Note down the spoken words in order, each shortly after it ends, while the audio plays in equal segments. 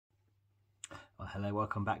Hello,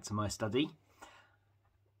 welcome back to my study.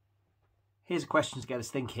 Here's a question to get us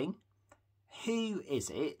thinking. Who is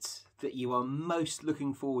it that you are most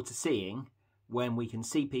looking forward to seeing when we can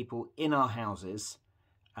see people in our houses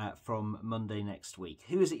from Monday next week?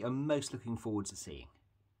 Who is it you're most looking forward to seeing?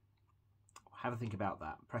 Have a think about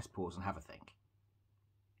that. Press pause and have a think.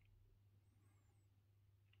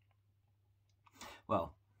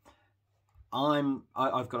 Well,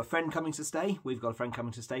 I've got a friend coming to stay. We've got a friend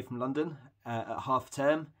coming to stay from London at half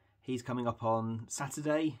term. He's coming up on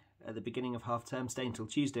Saturday at the beginning of half term, staying until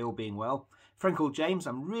Tuesday, all being well. A friend called James.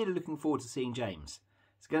 I'm really looking forward to seeing James.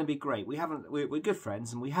 It's going to be great. We're good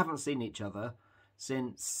friends and we haven't seen each other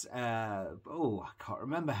since I can't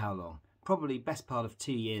remember how long. Probably best part of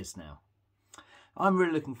 2 years now. I'm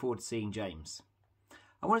really looking forward to seeing James.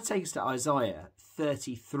 I want to take us to Isaiah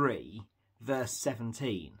 33 verse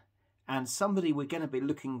 17. And somebody we're going to be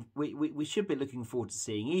looking, we should be looking forward to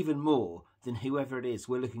seeing even more than whoever it is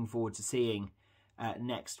we're looking forward to seeing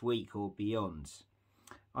next week or beyond.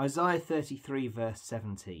 Isaiah 33 verse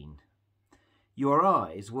 17. Your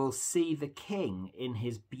eyes will see the King in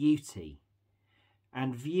his beauty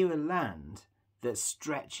and view a land that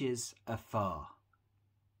stretches afar.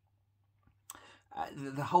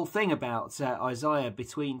 The whole thing about Isaiah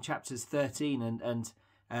between chapters 13 and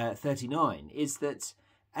 39 is that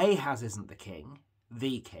Ahaz isn't the king.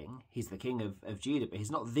 He's the king of Judah, but he's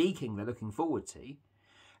not the king they're looking forward to.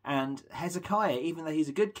 And Hezekiah, even though he's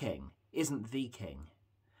a good king, isn't the king.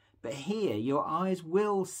 But here your eyes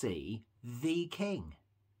will see the king.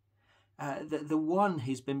 The one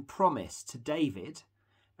who's been promised to David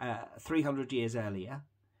 300 years earlier,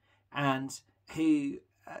 and who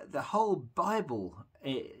the whole Bible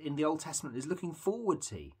in the Old Testament is looking forward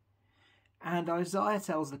to. And Isaiah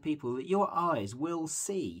tells the people that your eyes will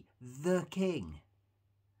see the King.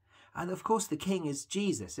 And of course the King is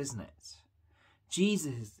Jesus, isn't it?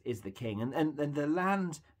 Jesus is the King, and the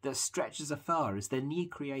land that stretches afar is the new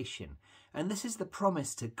creation. And this is the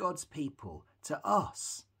promise to God's people, to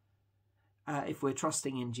us, if we're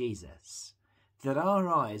trusting in Jesus, that our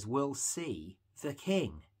eyes will see the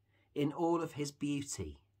King in all of his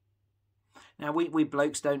beauty. Now, we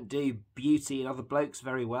blokes don't do beauty in other blokes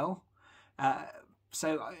very well.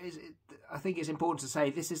 So I think it's important to say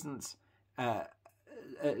this isn't a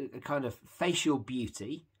kind of facial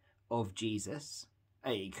beauty of Jesus.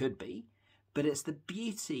 It could be, but it's the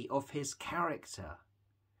beauty of his character,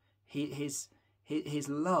 his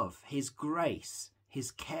love, his grace, his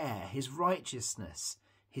care, his righteousness,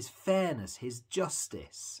 his fairness, his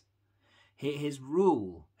justice, his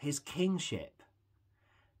rule, his kingship.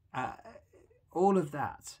 All of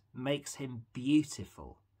that makes him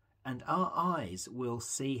beautiful. And our eyes will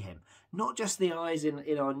see him. Not just the eyes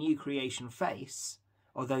in our new creation face,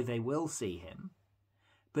 although they will see him,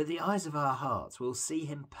 but the eyes of our hearts will see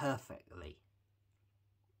him perfectly.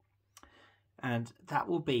 And that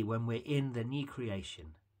will be when we're in the new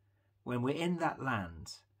creation, when we're in that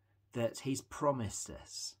land that he's promised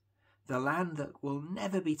us, the land that will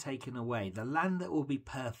never be taken away, the land that will be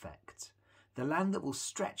perfect, the land that will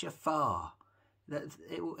stretch afar, that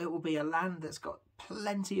it will be a land that's got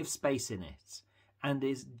plenty of space in it and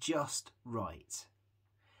is just right.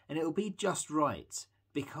 And it will be just right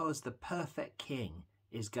because the perfect King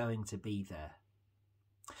is going to be there.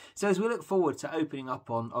 So as we look forward to opening up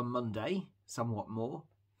on Monday, somewhat more,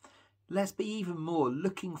 let's be even more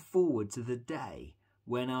looking forward to the day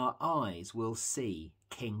when our eyes will see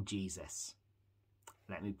King Jesus.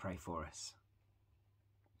 Let me pray for us.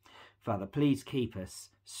 Father, please keep us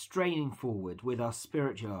straining forward with our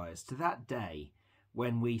spiritual eyes to that day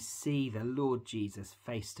when we see the Lord Jesus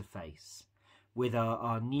face to face, with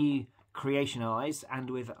our new creation eyes and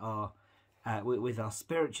with our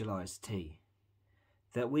spiritual eyes too,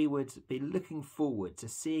 that we would be looking forward to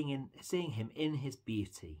seeing him in his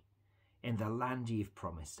beauty in the land you've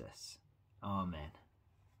promised us. Amen.